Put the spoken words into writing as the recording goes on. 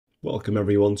Welcome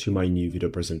everyone to my new video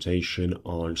presentation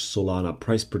on Solana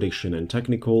price prediction and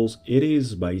technicals. It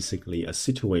is basically a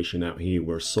situation out here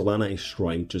where Solana is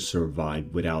trying to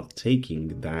survive without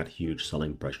taking that huge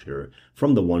selling pressure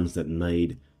from the ones that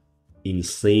made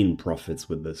insane profits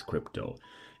with this crypto.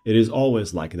 It is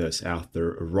always like this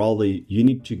after a rally. You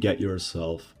need to get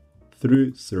yourself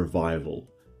through survival.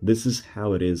 This is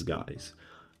how it is, guys.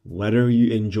 Whether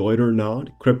you enjoy it or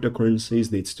not,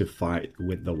 cryptocurrencies needs to fight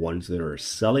with the ones that are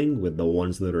selling, with the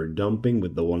ones that are dumping,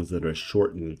 with the ones that are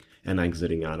shorting and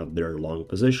exiting out of their long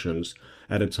positions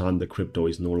at a time the crypto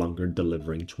is no longer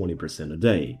delivering 20% a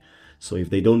day. So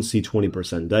if they don't see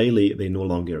 20% daily, they no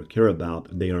longer care about,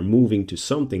 they are moving to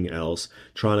something else,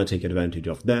 trying to take advantage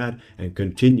of that and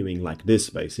continuing like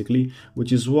this basically,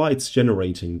 which is why it's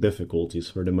generating difficulties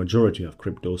for the majority of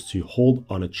cryptos to hold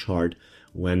on a chart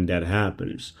when that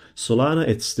happens. Solana,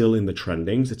 it's still in the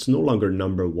trendings. It's no longer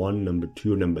number one, number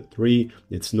two, number three.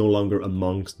 It's no longer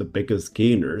amongst the biggest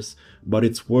gainers, but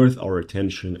it's worth our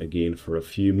attention again for a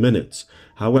few minutes.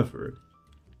 However,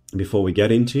 before we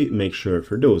get into it, make sure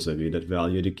for those of you that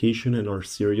value education and are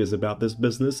serious about this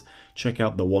business, check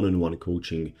out the one-on-one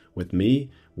coaching with me,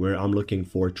 where I'm looking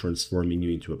for transforming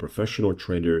you into a professional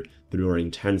trader through our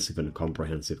intensive and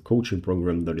comprehensive coaching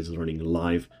program that is learning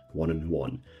live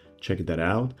one-on-one. Check that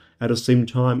out. At the same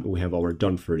time, we have our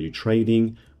done for you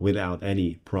trading without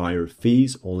any prior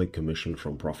fees, only commission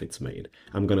from profits made.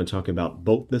 I'm going to talk about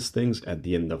both these things at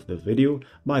the end of the video.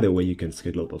 By the way, you can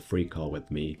schedule up a free call with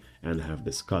me and have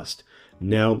discussed.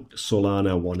 Now,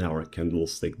 Solana 1 hour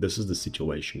candlestick. This is the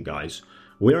situation, guys.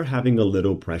 We are having a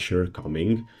little pressure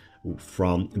coming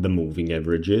from the moving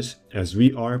averages, as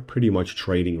we are pretty much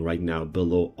trading right now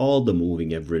below all the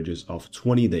moving averages of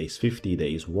 20 days, 50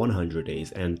 days, 100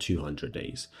 days, and 200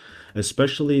 days.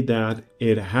 Especially that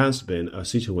it has been a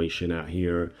situation out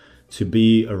here to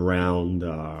be around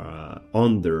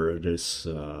under this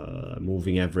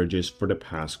moving averages for the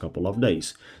past couple of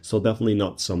days. So definitely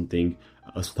not something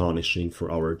astonishing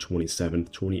for our 27th,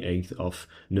 28th of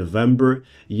November.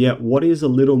 Yet what is a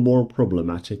little more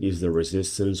problematic is the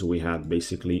resistance we had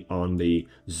basically on the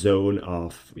zone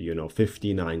of,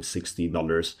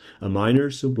 $59-$60 a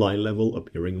minor supply level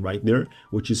appearing right there,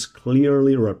 which is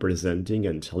clearly representing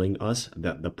and telling us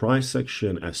that the price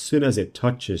action, as soon as it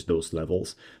touches those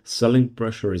levels, selling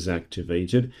pressure is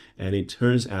activated and it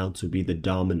turns out to be the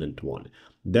dominant one.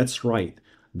 That's right.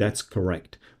 That's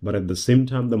correct. But at the same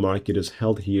time, the market is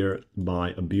held here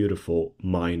by a beautiful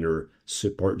minor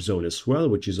support zone as well,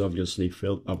 which is obviously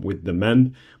filled up with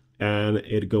demand, and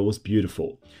it goes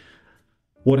beautiful.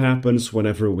 What happens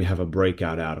whenever we have a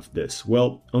breakout out of this?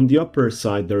 Well, on the upper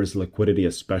side, there is liquidity,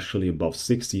 especially above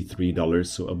 $63.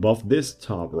 So above this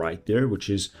top right there, which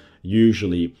is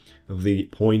usually the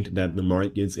point that the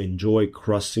markets enjoy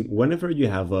crossing. Whenever you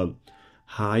have a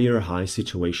high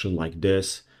situation like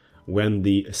this, when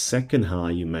the second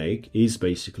high you make is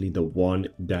basically the one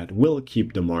that will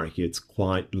keep the markets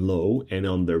quite low and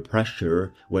under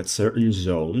pressure with certain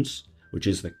zones, which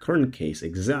is the current case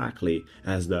exactly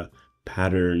as the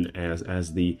pattern,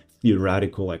 as the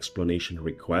theoretical explanation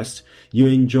requests, you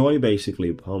enjoy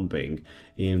basically pumping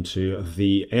into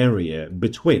the area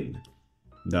between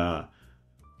the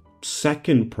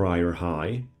second prior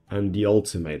high and the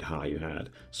ultimate high you had.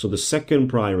 So the second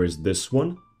prior is this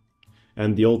one,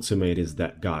 and the ultimate is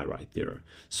that guy right there.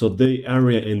 So the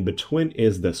area in between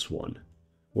is this one.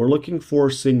 We're looking for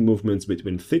seeing movements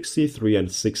between $63 and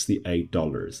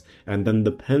 $68. And then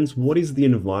depends what is the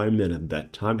environment at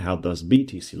that time. How does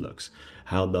BTC looks?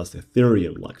 How does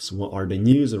Ethereum looks? What are the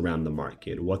news around the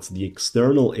market? What's the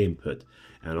external input?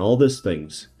 And all these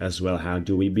things as well. How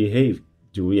do we behave?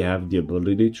 Do we have the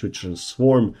ability to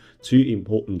transform to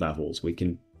important levels? We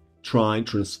can try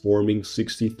transforming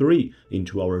 63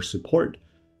 into our support.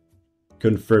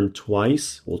 Confirm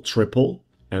twice or triple,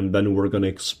 and then we're going to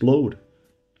explode.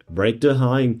 Break the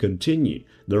high and continue.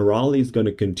 The rally is going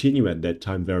to continue at that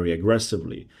time very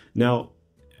aggressively. Now,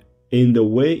 in the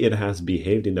way it has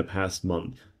behaved in the past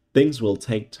month, things will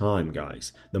take time,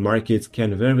 guys. The markets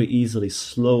can very easily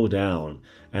slow down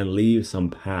and leave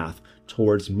some path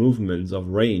towards movements of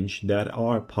range that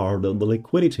are part of the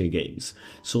liquidity games.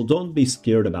 So don't be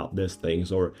scared about these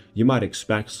things, or you might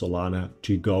expect Solana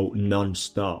to go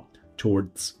non-stop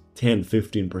towards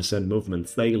 10-15%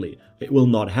 movements daily. It will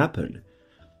not happen.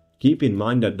 Keep in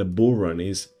mind that the bull run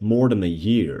is more than a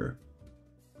year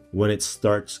when it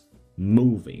starts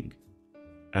moving.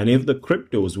 And if the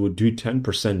cryptos would do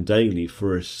 10% daily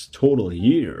for a total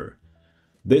year,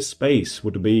 this space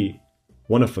would be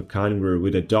one of a kind where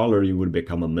with $1 you would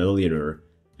become a millionaire,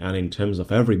 and in terms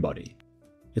of everybody.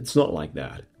 It's not like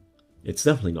that. It's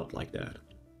definitely not like that.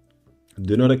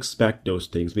 Do not expect those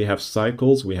things. We have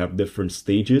cycles, we have different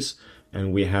stages,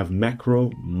 and we have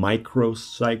macro, micro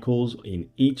cycles. In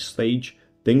each stage,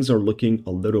 things are looking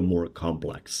a little more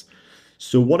complex.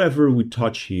 So whatever we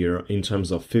touch here in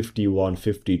terms of 51,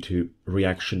 52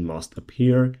 reaction must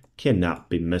appear cannot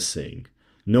be missing.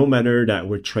 No matter that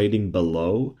we're trading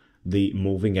below the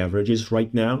moving averages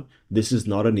right now, this is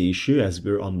not an issue as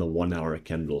we're on the 1 hour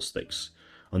candlesticks.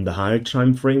 On the higher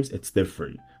time frames, it's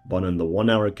different, but on the 1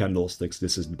 hour candlesticks,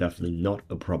 this is definitely not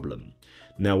a problem.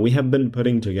 Now we have been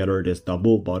putting together this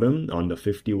double bottom on the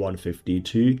 51,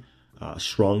 52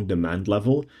 strong demand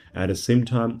level. At the same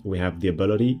time, we have the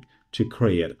ability to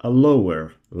create a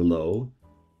lower low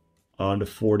on the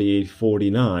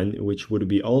 48.49, which would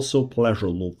be also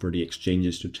pleasurable for the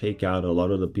exchanges to take out a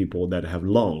lot of the people that have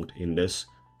longed in this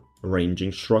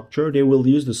ranging structure. They will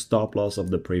use the stop loss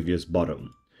of the previous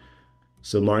bottom.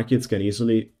 So markets can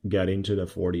easily get into the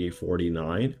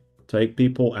 48.49, take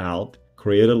people out,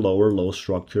 create a lower low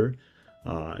structure,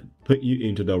 put you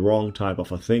into the wrong type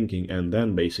of a thinking, and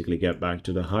then basically get back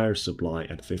to the higher supply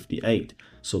at 58.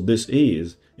 So this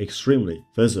is extremely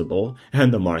visible,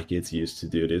 and the markets used to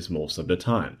do this most of the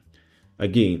time.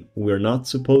 Again, we're not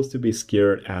supposed to be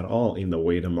scared at all in the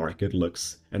way the market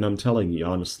looks, and I'm telling you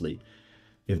honestly,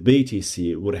 if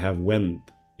BTC would have went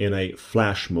in a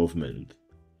flash movement,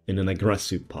 in an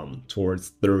aggressive pump towards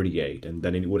 38, and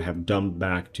then it would have dumped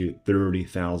back to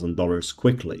 $30,000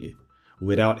 quickly,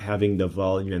 without having the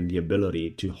volume and the ability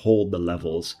to hold the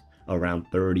levels around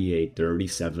 38,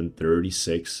 37,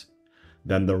 36,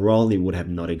 then the rally would have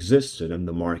not existed and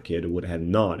the market would have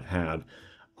not had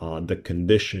the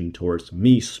condition towards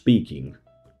me speaking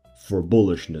for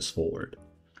bullishness forward.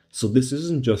 So this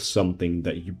isn't just something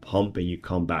that you pump and you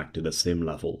come back to the same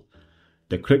level.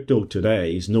 The crypto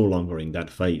today is no longer in that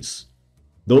phase.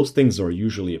 Those things are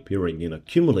usually appearing in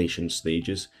accumulation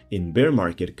stages, in bear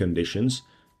market conditions,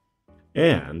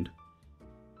 and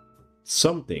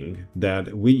something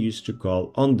that we used to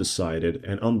call undecided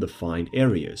and undefined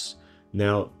areas.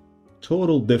 Now,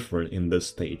 total different in this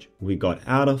stage. We got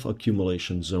out of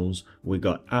accumulation zones, we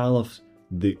got out of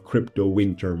the crypto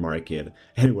winter market,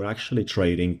 and we're actually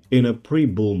trading in a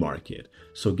pre-bull market.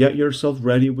 So get yourself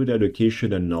ready with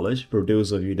education and knowledge for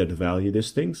those of you that value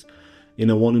these things in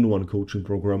a one-on-one coaching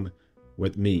program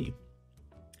with me.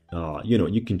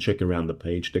 You can check around the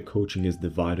page. The coaching is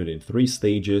divided in 3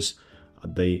 stages: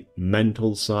 the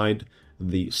mental side,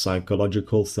 the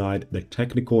psychological side, the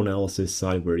technical analysis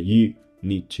side, where you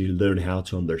need to learn how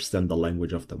to understand the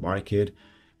language of the market,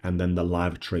 and then the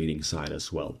live trading side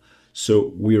as well.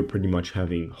 So we're pretty much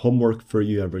having homework for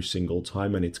you every single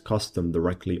time, and it's custom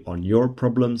directly on your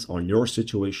problems, on your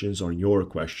situations, on your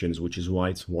questions, which is why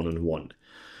it's one-on-one.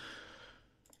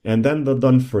 And then the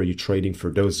done for you trading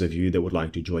for those of you that would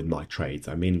like to join my trades.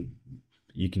 I mean,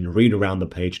 you can read around the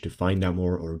page to find out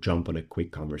more or jump on a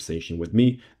quick conversation with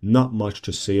me. Not much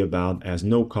to say about, as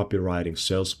no copywriting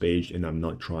sales page, and I'm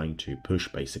not trying to push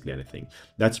basically anything.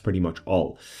 That's pretty much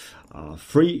all.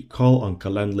 Free call on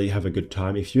Calendly. Have a good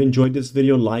time. If you enjoyed this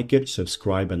video, like it,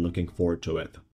 subscribe, and looking forward to it.